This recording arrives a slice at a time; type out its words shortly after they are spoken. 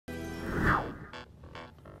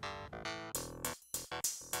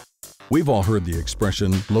We've all heard the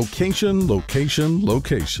expression, location, location,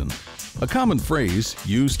 location. A common phrase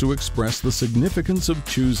used to express the significance of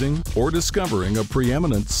choosing or discovering a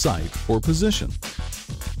preeminent site or position.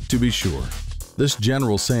 To be sure, this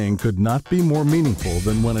general saying could not be more meaningful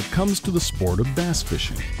than when it comes to the sport of bass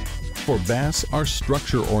fishing. For bass are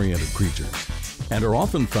structure-oriented creatures and are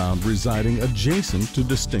often found residing adjacent to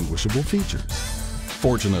distinguishable features.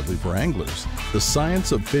 Fortunately for anglers, the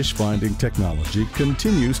science of fish finding technology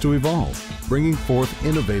continues to evolve, bringing forth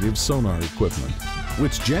innovative sonar equipment,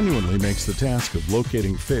 which genuinely makes the task of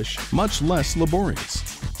locating fish much less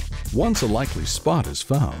laborious. Once a likely spot is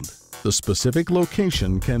found, the specific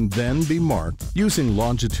location can then be marked using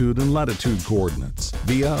longitude and latitude coordinates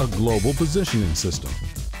via a global positioning system.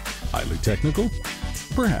 Highly technical?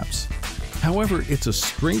 Perhaps. However, it's a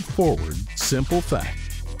straightforward, simple fact.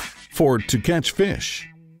 For to catch fish,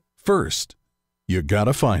 first, you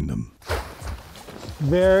gotta find them.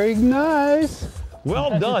 Very nice.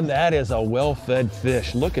 Well done. That is a well-fed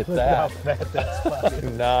fish. Look at that. How fat that's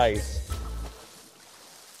fucking Nice.